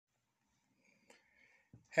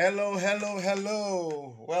Hello, hello,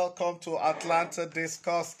 hello. Welcome to Atlanta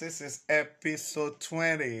Discuss. This is episode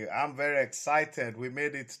 20. I'm very excited. We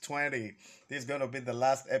made it 20. This is going to be the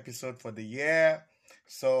last episode for the year.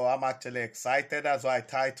 So I'm actually excited. That's why I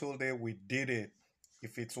titled it We Did It.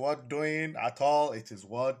 If it's worth doing at all, it is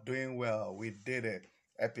worth doing well. We did it.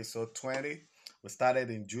 Episode 20. We started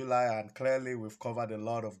in July and clearly we've covered a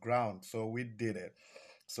lot of ground. So we did it.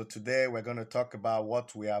 So today we're going to talk about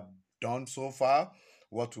what we have done so far,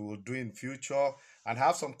 what we will do in future, and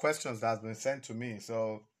have some questions that has been sent to me.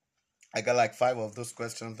 So I got like five of those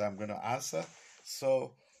questions that I'm going to answer.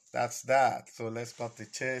 So that's that. So let's cut the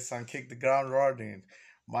chase and kick the ground running.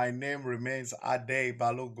 My name remains Ade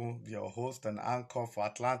Balogun, your host and anchor for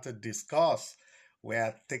Atlanta Discuss.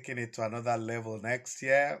 We're taking it to another level next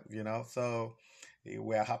year. So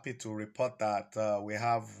we're happy to report that we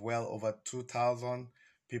have well over 2,000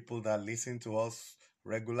 people that listen to us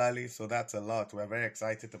regularly. So that's a lot. We're very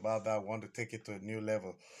excited about that. We want to take it to a new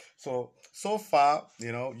level. So far,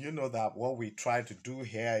 you know that what we try to do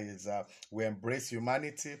here is we embrace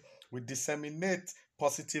humanity. We disseminate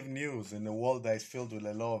positive news in a world that is filled with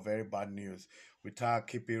a lot of very bad news. We try to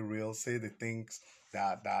keep it real, say the things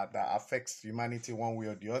that affects humanity one way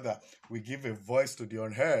or the other. We give a voice to the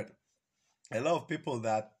unheard. A lot of people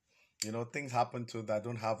that things happen to that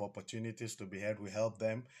don't have opportunities to be heard, we help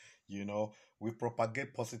them. We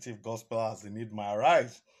propagate positive gospel as the need might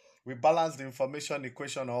arise. We balance the information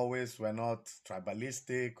equation always. We're not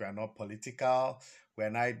tribalistic, we're not political,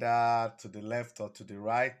 we're neither to the left or to the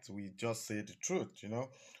right. We just say the truth.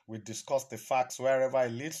 We discuss the facts wherever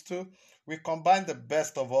it leads to. We combine the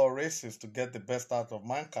best of all races to get the best out of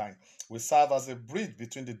mankind. We serve as a bridge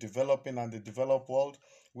between the developing and the developed world.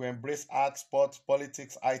 We embrace art, sports,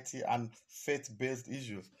 politics, IT, and faith-based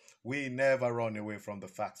issues. We never run away from the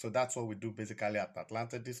facts. So that's what we do basically at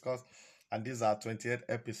Atlanta Discourse. And this is our 28th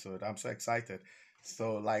episode. I'm so excited.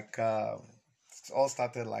 So it all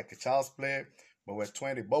started like a child's play, but we're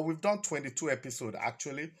 20. But we've done 22 episodes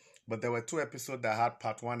actually. But there were two episodes that had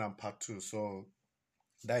part one and part two. So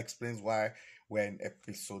that explains why we're in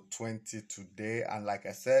episode 20 today. And like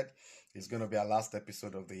I said, it's going to be our last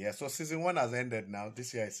episode of the year. So season one has ended now.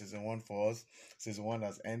 This year is season one for us. Season one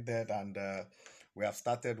has ended and we have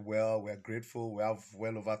started well. We're grateful. We have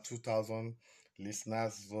well over 2,000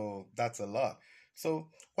 listeners. So that's a lot. So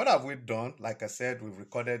what have we done? Like I said, we've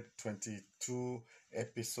recorded 22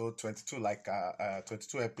 episode 22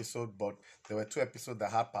 22 episode, but there were two episodes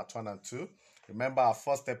that had part one and two. Remember our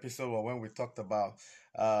first episode was when we talked about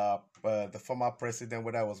the former president,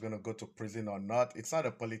 whether I was going to go to prison or not. It's not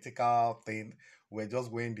a political thing. We're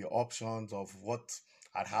just weighing the options of what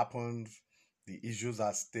had happened, the issues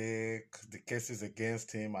at stake, the cases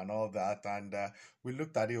against him, and all that. And we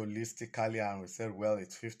looked at it holistically and we said, well,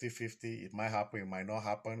 it's 50-50. It might happen, it might not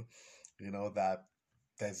happen. That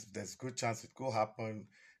there's good chance it could happen.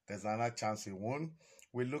 There's another chance it won't.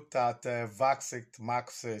 We looked at Vaxit,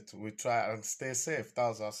 Maxit. We try and stay safe. That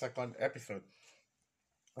was our second episode.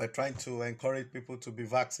 We're trying to encourage people to be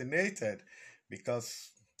vaccinated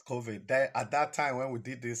because COVID. At that time when we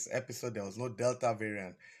did this episode, there was no Delta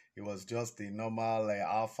variant. It was just the normal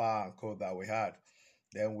Alpha and code that we had.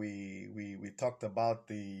 Then we talked about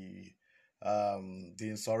the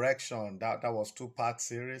insurrection. That was two-part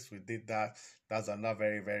series. We did that. That's another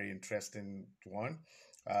very very interesting one.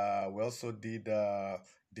 We also did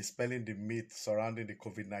dispelling the myth surrounding the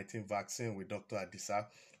COVID-19 vaccine with Dr. Adisa,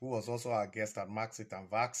 who was also our guest at Maxit and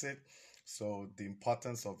Vaxit. So the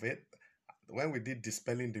importance of it. When we did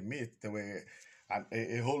dispelling the myth, there were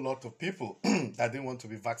a whole lot of people that didn't want to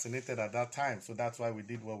be vaccinated at that time. So that's why we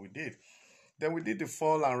did what we did. Then we did the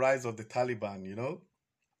fall and rise of the Taliban.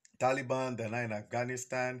 Taliban, they're now in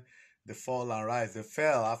Afghanistan, the fall and rise. They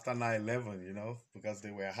fell after 9/11, because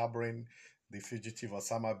they were harboring the fugitive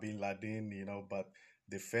Osama bin Laden, but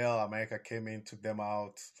they fell. America came in, took them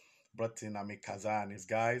out, brought in Amir Karzai and his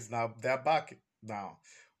guys. Now they're back now.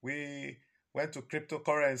 We went to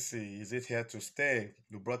cryptocurrency. Is it here to stay?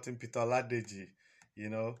 We brought in Peter Ladeji.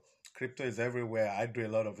 Crypto is everywhere. I do a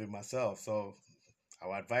lot of it myself. So I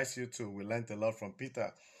would advise you to. We learned a lot from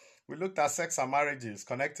Peter. We looked at sex and marriages,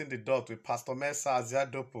 connecting the dot with Pastor Mesa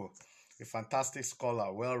Aziadopo, a fantastic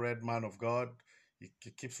scholar, well-read man of God.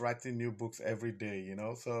 He keeps writing new books every day.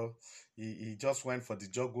 So he just went for the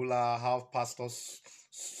jugular, how pastors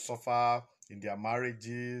suffer in their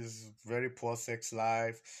marriages, very poor sex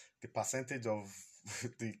life, the percentage of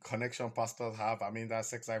the connection pastors have. I mean, that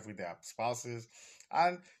sex life with their spouses.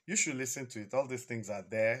 And you should listen to it. All these things are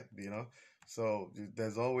there. So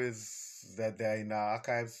there's always that they're in our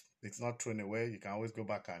archives. It's not thrown away. You can always go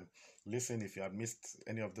back and listen if you have missed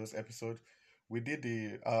any of those episodes. We did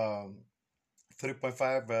the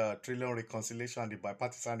 3.5 trillion reconciliation, the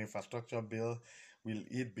bipartisan infrastructure bill. Will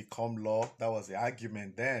it become law? That was the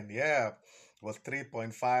argument then. Yeah, it was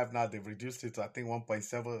 3.5. Now they've reduced it to, I think,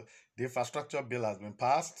 1.7. The infrastructure bill has been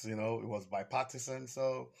passed. It was bipartisan.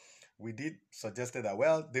 So we did suggested that,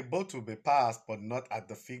 well, they both will be passed, but not at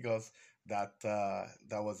the figures that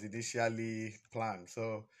was initially planned.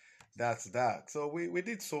 So that's that. So we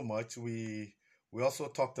did so much. We also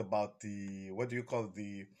talked about the, what do you call,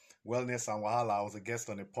 the wellness and wahala. I was a guest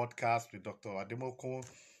on a podcast with Dr. Ademokun,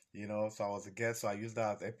 so I was a guest, so I used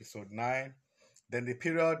that as episode 9. Then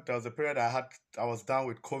there was a period I was down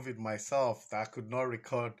with COVID myself that I could not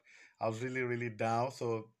record. I was really, really down.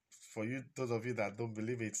 So for you, those of you that don't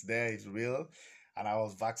believe it's there, it's real. And I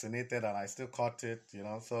was vaccinated and I still caught it.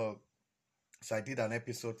 So I did an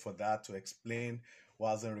episode for that to explain why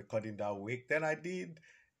I wasn't recording that week. Then I did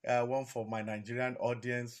one for my Nigerian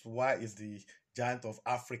audience. Why is the giant of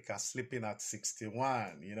Africa sleeping at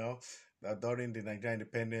 61? During the Nigerian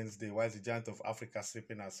Independence Day, why is the giant of Africa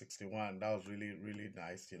sleeping at 61? That was really, really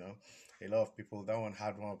nice. A lot of people, that one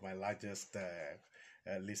had one of my largest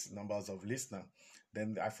numbers of listeners.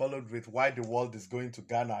 Then I followed with why the world is going to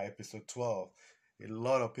Ghana, episode 12. A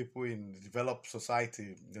lot of people in the developed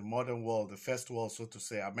society, the modern world, the first world, so to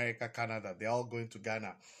say, America, Canada, they're all going to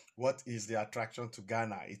Ghana. What is the attraction to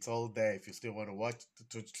Ghana? It's all there. If you still want to watch,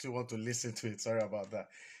 still want to listen to it. Sorry about that.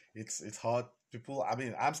 It's hard. People, I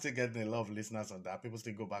mean, I'm still getting a lot of listeners on that. People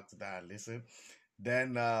still go back to that and listen.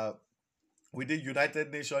 Then we did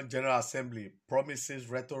United Nations General Assembly, promises,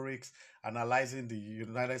 rhetorics, analyzing the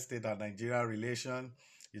United States and Nigeria relation.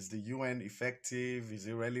 Is the UN effective? Is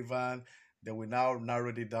it relevant? Then we now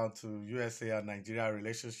narrowed it down to USA and Nigeria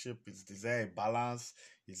relationship. Is there a balance?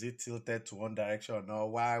 Is it tilted to one direction or not?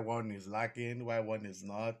 Why one is lacking? Why one is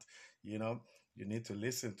not? You know, you need to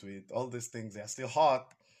listen to it. All these things, they're still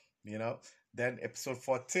hot, you know. Then episode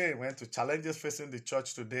 14 went to challenges facing the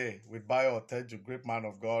church today with Bayo Oteju, great man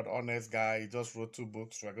of God, honest guy. He just wrote 2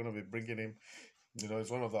 books. We're going to be bringing him.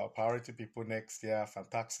 He's one of our priority people next year.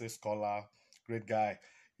 Fantastic scholar, great guy.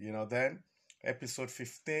 Then episode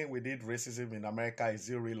 15, we did racism in America. Is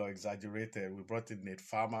it real or exaggerated? We brought in Nate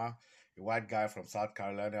Farmer, a white guy from South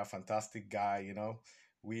Carolina, fantastic guy.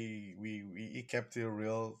 He kept it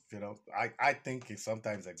real. I think it's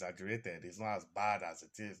sometimes exaggerated. It's not as bad as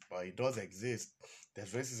it is, but it does exist.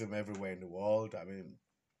 There's racism everywhere in the world. I mean,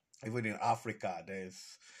 even in Africa,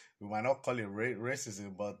 we might not call it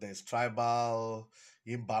racism, but there's tribal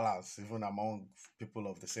imbalance even among people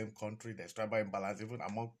of the same country. There's tribal imbalance even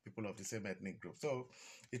among people of the same ethnic group. So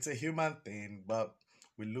it's a human thing, but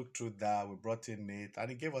we looked through that. We brought in Nate, and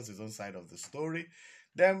he gave us his own side of the story.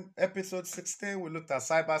 Then episode 16, we looked at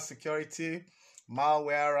cyber security,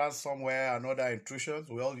 malware, ransomware, and other intrusions.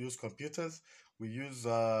 We all use computers. We use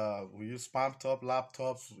spam top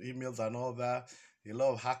laptops, emails, and all that. A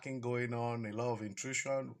lot of hacking going on, a lot of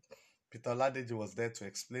intrusion. Peter Ladeji was there to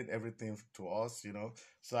explain everything to us,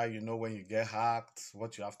 so that when you get hacked,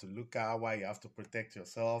 what you have to look at, why you have to protect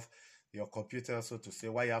yourself, your computer, so to say,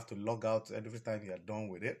 why you have to log out every time you're done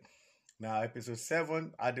with it. Now, episode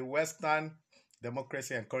 7, are the Western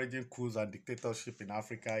democracy encouraging coups and dictatorship in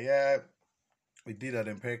Africa? Yeah, we did an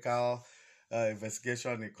empirical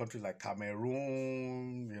investigation in countries like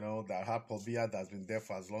Cameroon, that had Pobia that's been there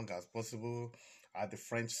for as long as possible. Are the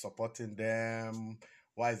French supporting them?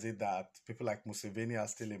 Why is it that people like Museveni are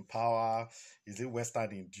still in power? Is it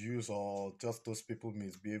Western induced or just those people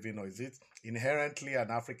misbehaving? Or is it inherently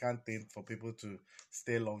an African thing for people to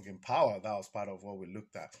stay long in power? That was part of what we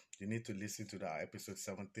looked at. You need to listen to that episode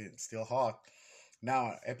 17. Still hot.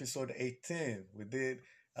 Now, episode 18, we did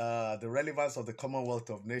the relevance of the Commonwealth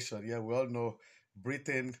of Nations. Yeah, we all know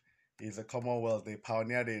Britain is a Commonwealth. They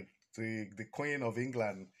pioneered it. The Queen of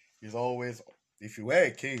England is always, if you were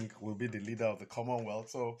a king, will be the leader of the Commonwealth.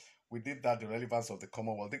 So we did that, the relevance of the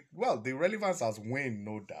Commonwealth. The relevance has waned,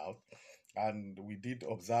 no doubt. And we did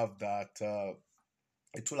observe that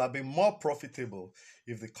it would have been more profitable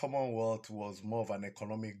if the Commonwealth was more of an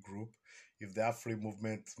economic group, if they have free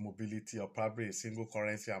movement, mobility, or probably a single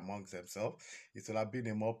currency amongst themselves. It would have been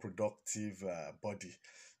a more productive body.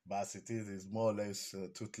 But as it is, it's more or less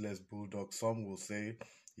toothless bulldog. Some will say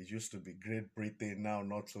it used to be Great Britain, now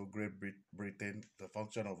not so Great Britain, the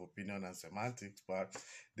function of opinion and semantics, but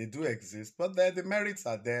they do exist. But the merits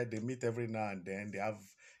are there. They meet every now and then. They have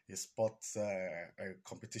a sports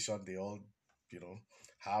competition. They all,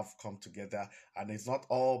 have come together. And it's not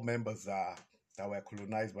all members that were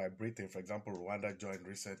colonized by Britain. For example, Rwanda joined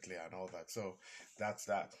recently and all that. So that's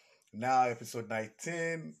that. Now, episode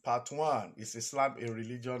 19, part 1, is Islam a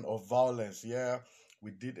religion of violence? Yeah,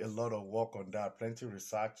 We did a lot of work on that, plenty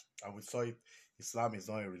research, and we saw it. Islam is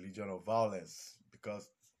not a religion of violence because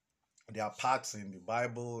there are parts in the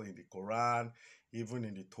Bible, in the Quran, even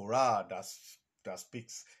in the Torah that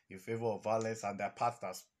speaks in favor of violence, and there are parts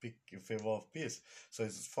that speak in favor of peace. So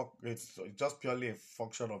it's just purely a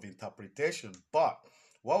function of interpretation. But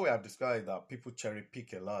what we have discovered is that people cherry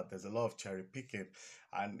pick a lot. There's a lot of cherry picking,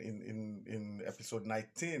 and in episode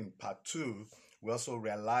 19, part two, we also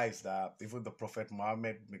realized that even the Prophet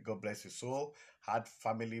Muhammad, may God bless his soul, had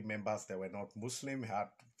family members that were not Muslim, had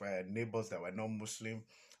neighbors that were not Muslim,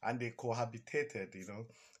 and they cohabitated.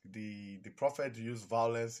 The prophet used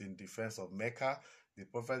violence in defense of Mecca. The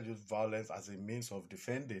prophet used violence as a means of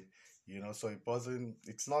defending. So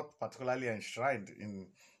it's not particularly enshrined in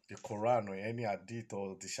the Quran or any hadith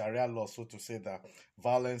or the Sharia law, so to say that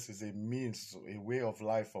violence is a means, a way of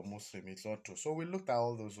life for Muslim. It's not true. So we looked at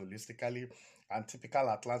all those holistically, and typical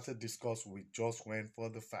Atlantic discourse, we just went for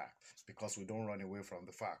the facts because we don't run away from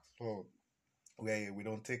the facts. So we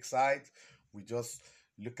don't take sides. We just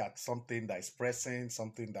look at something that is pressing,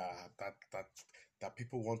 something that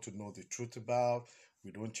people want to know the truth about.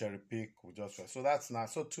 We don't cherry pick. We just so that's now.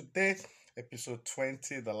 So today, episode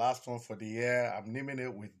 20, the last one for the year. I'm naming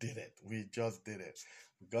it. We did it. We just did it.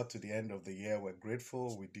 We got to the end of the year. We're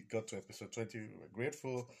grateful. We did got to episode 20. We're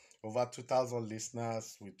grateful. Over 2,000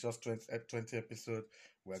 listeners with just 20 episodes.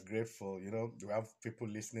 We're grateful. We have people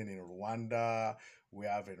listening in Rwanda. We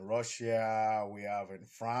have in Russia. We have in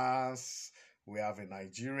France. We have in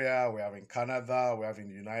Nigeria. We have in Canada. We have in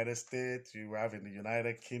the United States. We have in the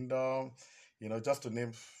United Kingdom. Just to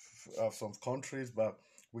name some countries, but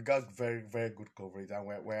we got very, very good coverage, and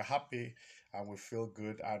we're happy and we feel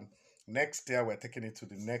good. And next year, we're taking it to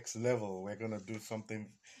the next level. We're going to do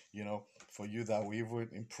something, for you that we even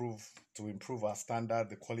improve our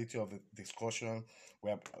standard, the quality of the discussion.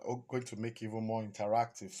 We're going to make it even more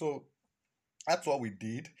interactive. So that's what we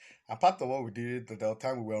did. And part of what we did, the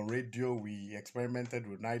time we were on radio, we experimented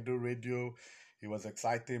with Nido Radio. It was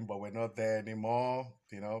exciting, but we're not there anymore.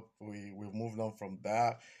 We've moved on from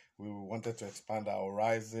that. We wanted to expand our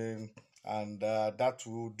horizon, and that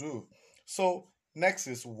we'll do. So next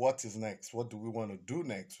is what is next. What do we want to do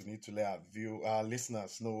next? We need to let our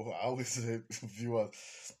listeners know. I always say viewers,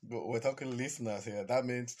 but we're talking listeners here. That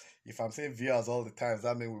means if I'm saying viewers all the time,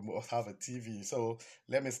 that means we must have a TV. So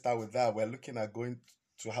let me start with that. We're looking at going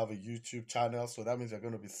to have a YouTube channel. So that means you're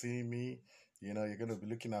going to be seeing me. You're going to be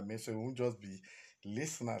looking at me. So it won't just be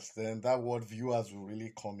listeners. Then that word viewers will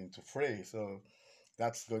really come into fray. So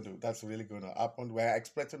that's really going to happen. We're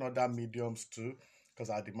expecting other mediums too,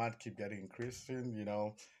 because our demand keep getting increasing.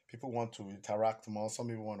 People want to interact more. Some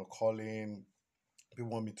people want to call in.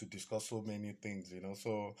 People want me to discuss so many things.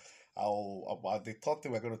 So the third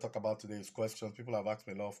thing we're going to talk about today is questions. People have asked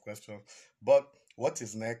me a lot of questions, but what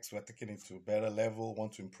is next? We're taking it to a better level.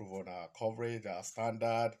 Want to improve on our coverage, our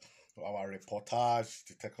standard, our reportage,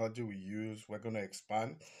 the technology we use. We're going to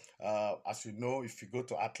expand. As you know, if you go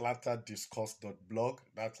to atlantadiscuss.blog,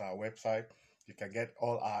 that's our website. You can get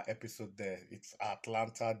all our episodes there. It's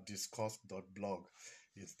atlantadiscuss.blog.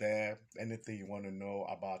 It's there. Anything you want to know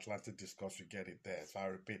about Atlanta Discuss, you get it there. So I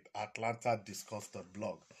repeat,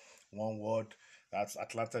 atlantadiscuss.blog. One word. That's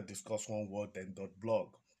Atlanta Discuss, one word, then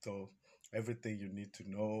 .blog. So everything you need to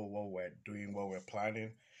know, what we're doing, what we're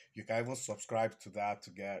planning. You can even subscribe to that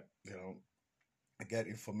to get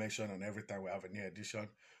information on every time we have a new edition.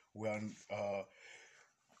 We're on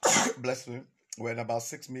bless me. We're in about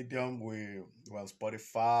 6 medium. We're on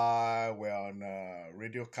Spotify. We're on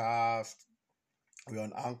Radiocast. We're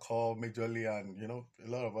on Anchor majorly, and a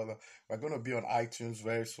lot of other. We're going to be on iTunes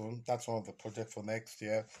very soon. That's one of the projects for next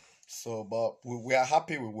year. So, but we are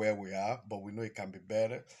happy with where we are, but we know it can be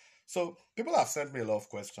better. So people have sent me a lot of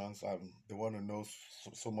questions. They want to know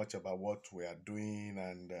so much about what we are doing,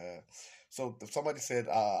 and so somebody said,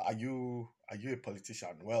 "Are you a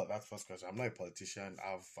politician?" Well, that's the first question. I'm not a politician.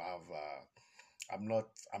 I'm not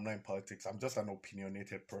in politics. I'm just an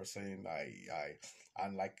opinionated person.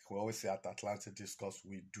 And like we always say at Atlantic Discourse,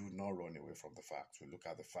 we do not run away from the facts. We look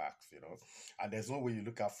at the facts. And there's no way you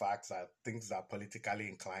look at facts that things that are politically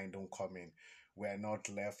inclined don't come in. We're not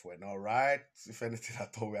left, we're not right. If anything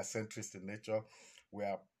at all, we are centrist in nature. We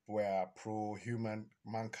are pro-human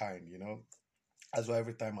mankind. That's why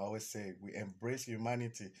every time I always say we embrace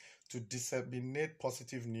humanity to disseminate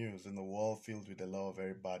positive news in the world filled with a lot of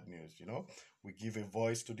very bad news. We give a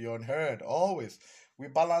voice to the unheard. Always. We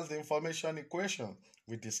balance the information equation.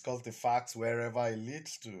 We discuss the facts wherever it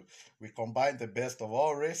leads to. We combine the best of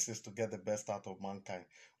all races to get the best out of mankind.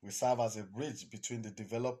 We serve as a bridge between the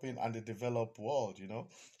developing and the developed world.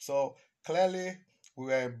 So clearly, we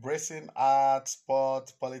were embracing art,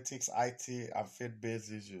 sport, politics, IT, and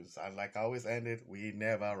faith-based issues. And like I always end it, we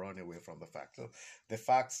never run away from the facts. So the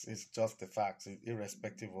facts is just the facts,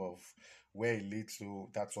 irrespective of where it leads to.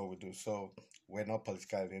 That's what we do. So we're not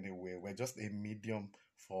political in any way. We're just a medium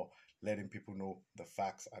for letting people know the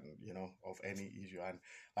facts and of any issue. And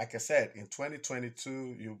like I said, in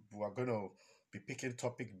 2022, you are gonna be picking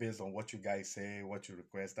topic based on what you guys say, what you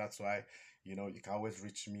request. That's why you can always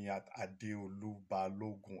reach me at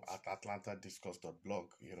adeolubalogun at atlantadiscuss.blog.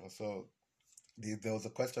 So there was a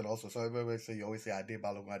question also. So everybody say you always say Ade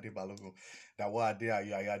Balogun, Ade Balogun. That what Ade are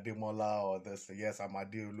you? Are you Ade Mola or this? Yes, I'm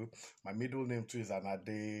Adeolu. My middle name too is an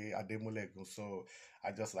Ade Mulegun. So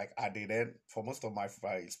I just like Ade. Then for most of my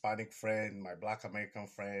Hispanic friends, my Black American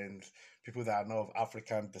friends, people that are not of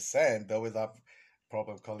African descent, they always have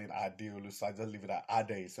problem calling Adeolu. So I just leave it at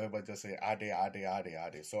Ade. So everybody just say Ade, Ade, Ade,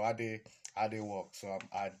 Ade. So Ade works. So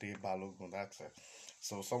I'm Ade Balogun. That's it.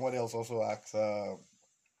 So somebody else also asked.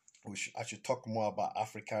 I should talk more about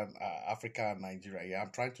Africa and Nigeria. Yeah,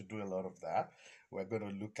 I'm trying to do a lot of that. We're going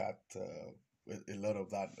to look at a lot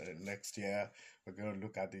of that next year. We're going to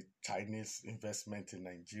look at the Chinese investment in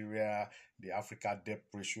Nigeria, the Africa debt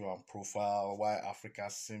ratio and profile, why Africa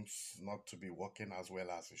seems not to be working as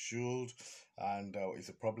well as it should, and is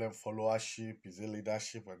a problem followership, is it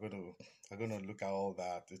leadership? We're going to look at all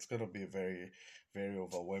that. It's going to be a very very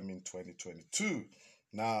overwhelming 2022.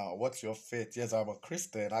 Now, what's your faith? Yes, I'm a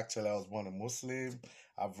Christian. Actually, I was born a Muslim.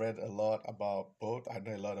 I've read a lot about both. I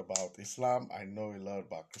know a lot about Islam. I know a lot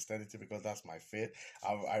about Christianity because that's my faith.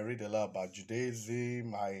 I read a lot about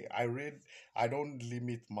Judaism. I don't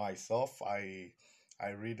limit myself. I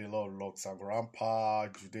read a lot of Lord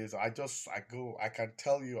Sangarampa, Judaism. I can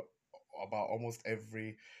tell you about almost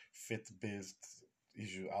every faith-based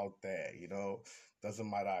issue out there.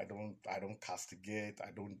 Doesn't matter. I don't castigate,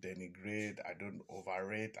 I don't denigrate, I don't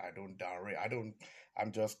overrate, I don't downrate.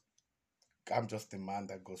 I'm just I'm just the man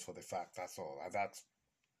that goes for the fact. That's all. And that's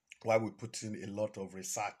why we put in a lot of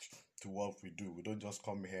research to what we do. We don't just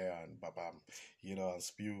come here and bam, and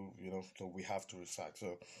spew, so we have to research.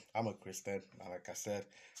 So I'm a Christian, and like I said,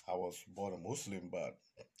 I was born a Muslim, but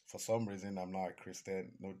for some reason I'm not a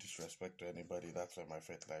Christian. No disrespect to anybody. That's where my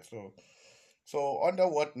faith lies. So under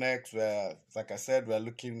what next? Like I said, we're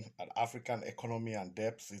looking at African economy and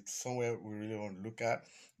depths. It's somewhere we really want to look at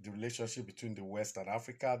the relationship between the West and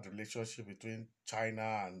Africa, the relationship between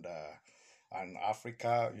China and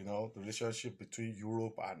Africa. The relationship between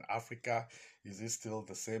Europe and Africa. Is it still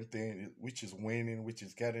the same thing? Which is waning? Which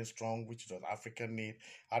is getting strong? Which does Africa need?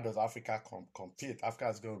 How does Africa compete? Africa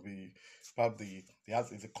is going to be probably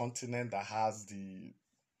is a continent that has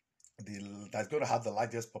that's going to have the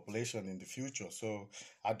largest population in the future. So,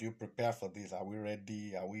 how do you prepare for this? Are we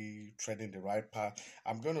ready? Are we treading the right path?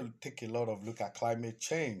 I'm going to take a lot of look at climate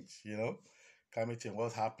change. Climate change.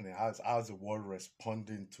 What's happening? How's the world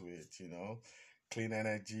responding to it? Clean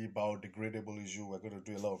energy, biodegradable issue. We're going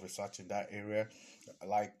to do a lot of research in that area.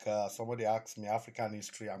 Like somebody asked me, African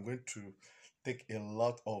history. I'm going to take a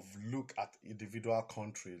lot of look at individual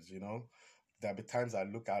countries. There'll be times I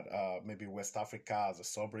look at maybe West Africa as a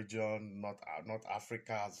sub-region, North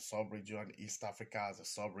Africa as a sub-region, East Africa as a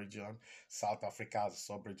sub-region, South Africa as a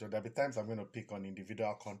sub-region. There'll be times I'm going to pick on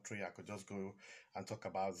individual country. I could just go and talk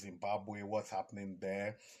about Zimbabwe, what's happening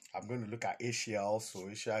there. I'm going to look at Asia also.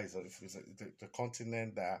 Asia is the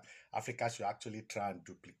continent that Africa should actually try and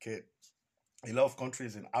duplicate. A lot of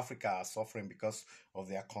countries in Africa are suffering because of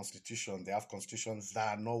their constitution. They have constitutions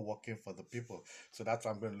that are not working for the people. So that's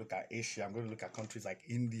why I'm going to look at Asia. I'm going to look at countries like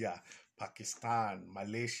India, Pakistan,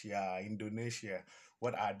 Malaysia, Indonesia.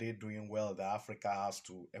 What are they doing well that Africa has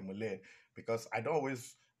to emulate? Because I don't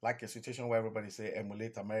always like a situation where everybody say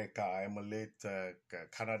emulate America, emulate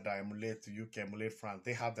Canada, emulate UK, emulate France.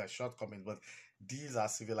 They have their shortcomings, but these are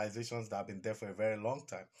civilizations that have been there for a very long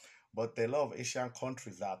time. But there are a lot of Asian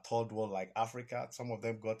countries that are third world, like Africa. Some of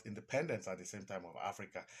them got independence at the same time of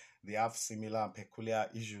Africa. They have similar and peculiar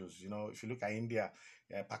issues. If you look at India,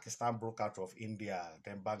 Pakistan broke out of India,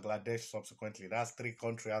 then Bangladesh subsequently. That's three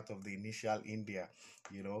countries out of the initial India.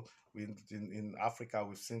 In Africa,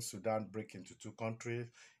 we've seen Sudan break into two countries,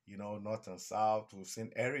 North and South. We've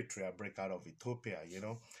seen Eritrea break out of Ethiopia,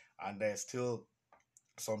 and there's still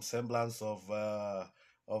some semblance of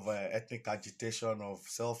ethnic agitation, of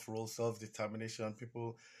self-rule, self-determination.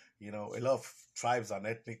 People, a lot of tribes and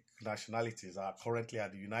ethnic nationalities are currently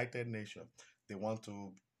at the United Nations. They want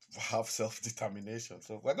to have self-determination.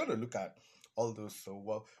 So we're going to look at all those. So,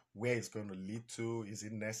 well, where it's going to lead to? Is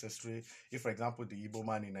it necessary? If, for example, the Igbo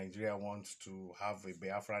man in Nigeria wants to have a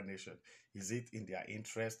Biafra nation, is it in their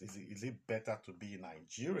interest? Is it better to be in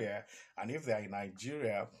Nigeria? And if they are in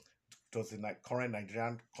Nigeria, does the current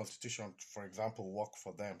Nigerian constitution, for example, work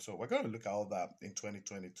for them? So we're going to look at all that in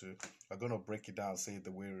 2022. We're going to break it down, say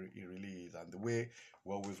the way it really is and the way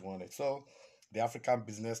we always want it. So the African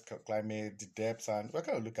business climate, the depths, and we're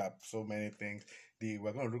going to look at so many things.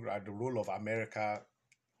 We're going to look at the role of America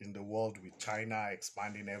in the world with China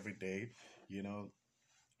expanding every day. You know,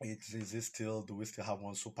 is it still, do we still have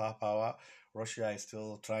one superpower? Russia is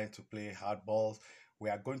still trying to play hardballs. We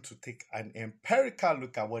are going to take an empirical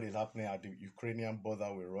look at what is happening at the Ukrainian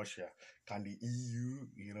border with Russia. Can the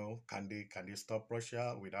EU, can they stop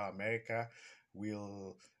Russia without America?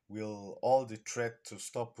 Will will all the threat to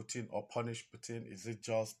stop Putin or punish Putin, is it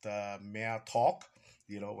just mere talk?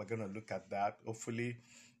 We're gonna look at that. Hopefully,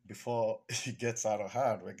 before it gets out of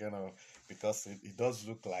hand, we're gonna, because it does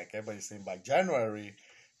look like everybody's saying by January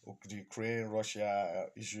the Ukraine Russia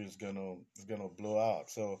issue is gonna blow out.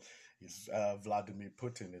 So is Vladimir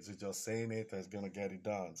Putin, is he just saying it or is gonna get it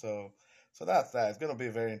done? So that's that. It's gonna be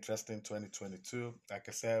a very interesting 2022. Like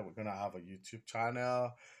I said, we're gonna have a YouTube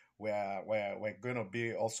channel where we're gonna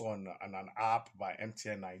be also on an app by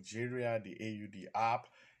MTN Nigeria, the AUD app.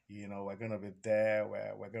 We're gonna be there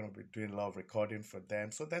where we're gonna be doing a lot of recording for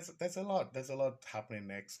them. So there's a lot happening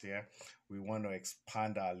next year. We want to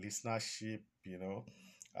expand our listenership.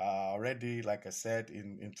 Already, like I said,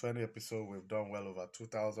 in 20 episodes we've done well over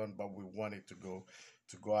 2,000, but we want it to go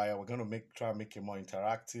higher. We're gonna try and make it more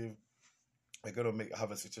interactive. We're gonna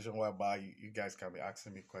have a situation whereby you guys can be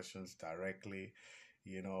asking me questions directly.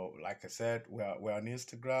 Like I said, we're on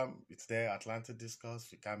Instagram. It's there, Atlanta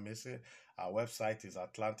Discuss. You can't miss it. Our website is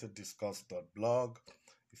atlantadiscuss.blog.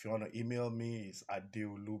 If you want to email me, it's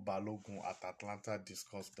adeolubalogun at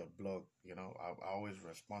atlantadiscuss.blog. I always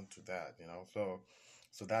respond to that.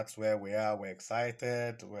 So that's where we are. We're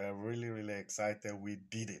excited. We're really, really excited. We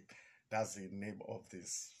did it. That's the name of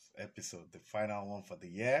this episode, the final one for the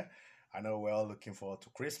year. I know we're all looking forward to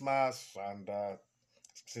Christmas and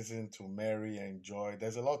season to merry, enjoy.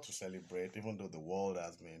 There's a lot to celebrate, even though the world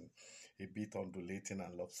has been a bit undulating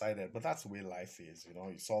and lopsided. But that's the way life is. You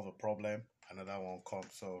solve a problem, another one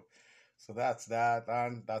comes. So that's that,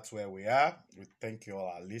 and that's where we are. We thank you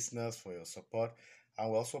all, our listeners, for your support,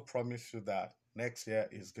 and we also promise you that next year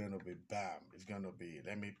is going to be bam. It's going to be,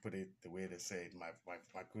 let me put it the way they say it. My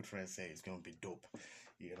good friends say it's going to be dope.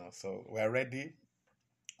 So we're ready.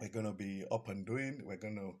 We're going to be up and doing. We're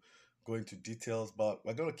going to go into details, but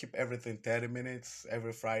we're going to keep everything 30 minutes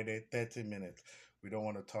every Friday, 30 minutes. We don't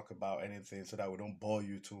want to talk about anything so that we don't bore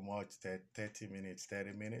you too much. 30 minutes,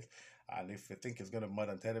 30 minutes. And if we think it's going to be more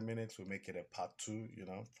than 30 minutes, we'll make it a part two.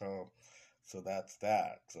 So that's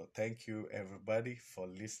that. So thank you, everybody, for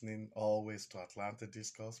listening always to Atlanta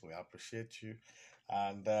Discourse. We appreciate you.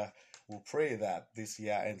 And we'll pray that this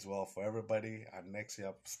year ends well for everybody and next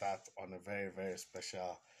year starts on a very, very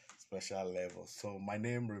special level. So my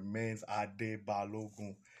name remains Ade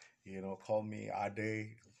Balogun. Call me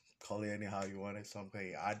Ade. Call it anyhow you want it. Some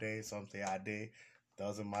say Ade, some say Ade.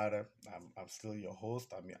 Doesn't matter. I'm still your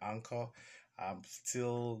host. I'm your anchor. I'm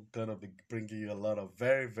still gonna be bringing you a lot of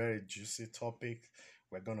very, very juicy topics.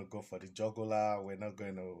 We're gonna go for the jugular. We're not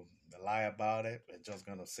gonna lie about it. We're just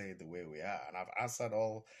gonna say it the way we are. And I've answered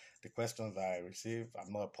all the questions that I received.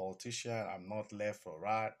 I'm not a politician. I'm not left or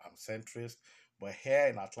right. I'm centrist. But here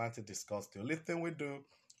in Atlanta Discuss, the only thing we do,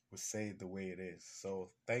 we say it the way it is.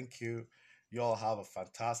 So thank you. You all have a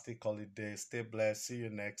fantastic holiday. Stay blessed. See you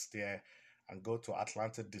next year. And go to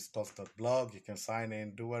atlantadiscuss.blog. You can sign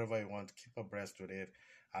in, do whatever you want, keep abreast with it,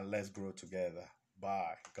 and let's grow together.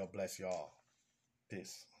 Bye. God bless you all.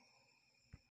 Peace.